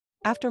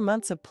After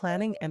months of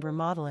planning and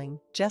remodeling,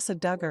 Jessa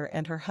Duggar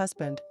and her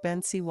husband,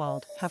 Ben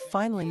Seewald, have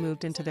finally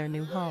moved into their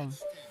new home.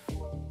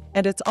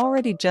 And it's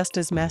already just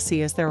as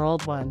messy as their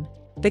old one.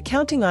 The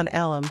Counting on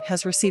Alum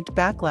has received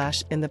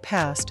backlash in the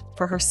past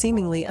for her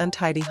seemingly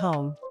untidy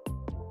home.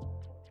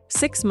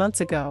 6 months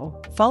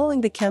ago,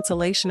 following the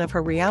cancellation of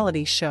her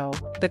reality show,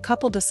 the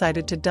couple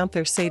decided to dump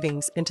their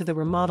savings into the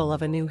remodel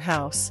of a new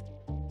house.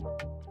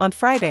 On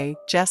Friday,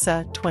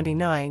 Jessa,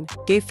 29,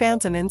 gave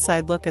fans an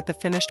inside look at the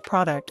finished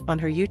product on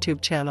her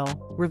YouTube channel,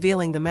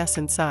 revealing the mess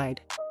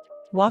inside.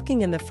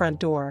 Walking in the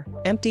front door,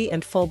 empty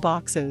and full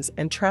boxes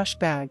and trash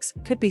bags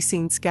could be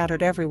seen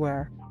scattered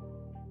everywhere.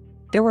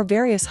 There were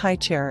various high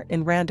chairs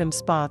in random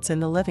spots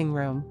in the living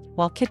room,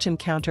 while kitchen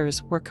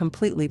counters were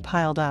completely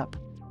piled up.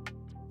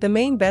 The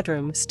main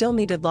bedroom still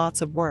needed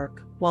lots of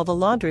work, while the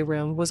laundry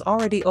room was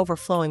already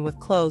overflowing with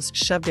clothes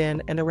shoved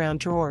in and around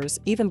drawers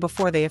even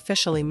before they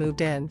officially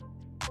moved in.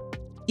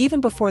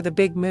 Even before the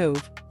big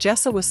move,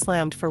 Jessa was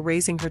slammed for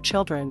raising her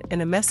children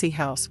in a messy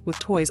house with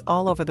toys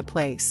all over the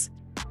place.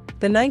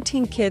 The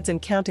 19 kids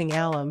and counting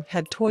alum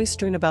had toys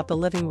strewn about the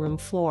living room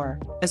floor,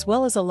 as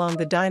well as along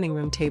the dining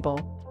room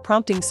table,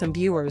 prompting some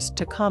viewers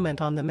to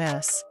comment on the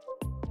mess.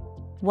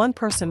 One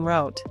person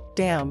wrote,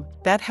 "Damn,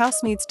 that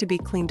house needs to be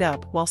cleaned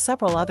up," while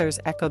several others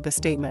echoed the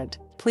statement,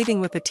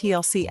 pleading with the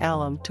TLC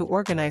alum to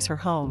organize her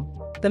home.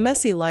 The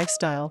messy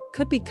lifestyle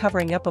could be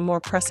covering up a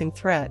more pressing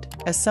threat,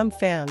 as some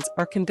fans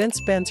are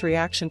convinced Ben's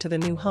reaction to the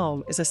new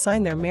home is a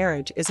sign their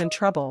marriage is in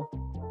trouble.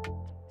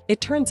 It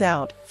turns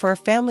out, for a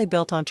family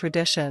built on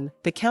tradition,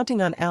 the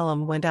Counting on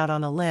Alum went out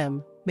on a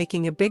limb,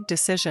 making a big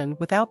decision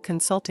without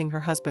consulting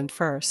her husband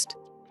first.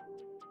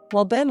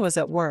 While Ben was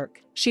at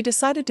work, she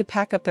decided to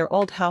pack up their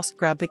old house,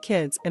 grab the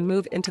kids and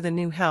move into the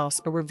new house,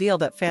 a reveal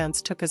that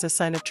fans took as a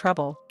sign of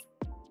trouble.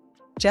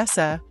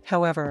 Jessa,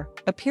 however,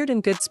 appeared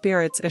in good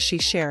spirits as she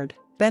shared,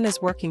 "Ben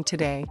is working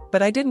today,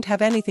 but I didn't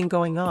have anything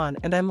going on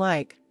and I'm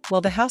like,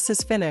 well, the house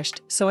is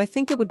finished, so I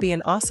think it would be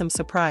an awesome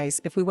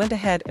surprise if we went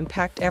ahead and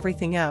packed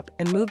everything up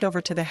and moved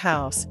over to the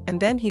house and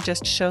then he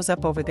just shows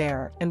up over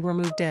there and we're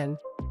moved in."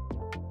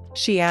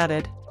 She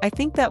added, "I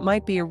think that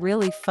might be a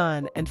really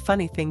fun and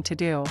funny thing to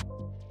do."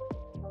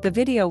 The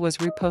video was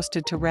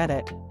reposted to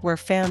Reddit, where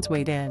fans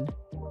weighed in.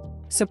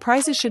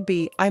 Surprises should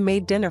be, "I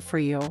made dinner for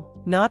you,"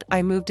 not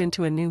 "I moved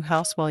into a new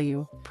house while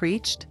you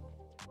preached."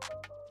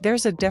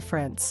 There's a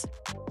difference.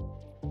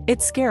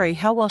 "It's scary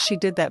how well she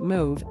did that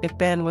move if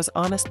Ben was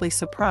honestly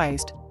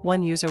surprised,"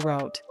 one user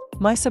wrote.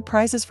 "My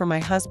surprises for my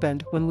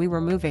husband when we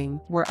were moving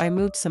were I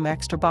moved some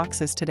extra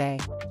boxes today.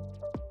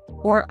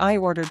 Or I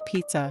ordered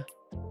pizza.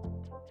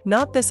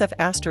 Not this if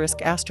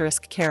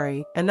 ****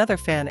 Carrie," another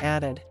fan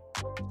added.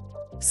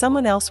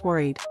 Someone else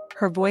worried,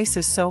 "Her voice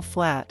is so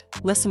flat,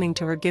 listening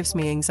to her gives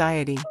me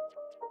anxiety.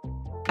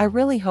 I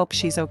really hope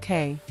she's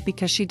okay,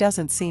 because she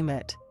doesn't seem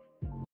it."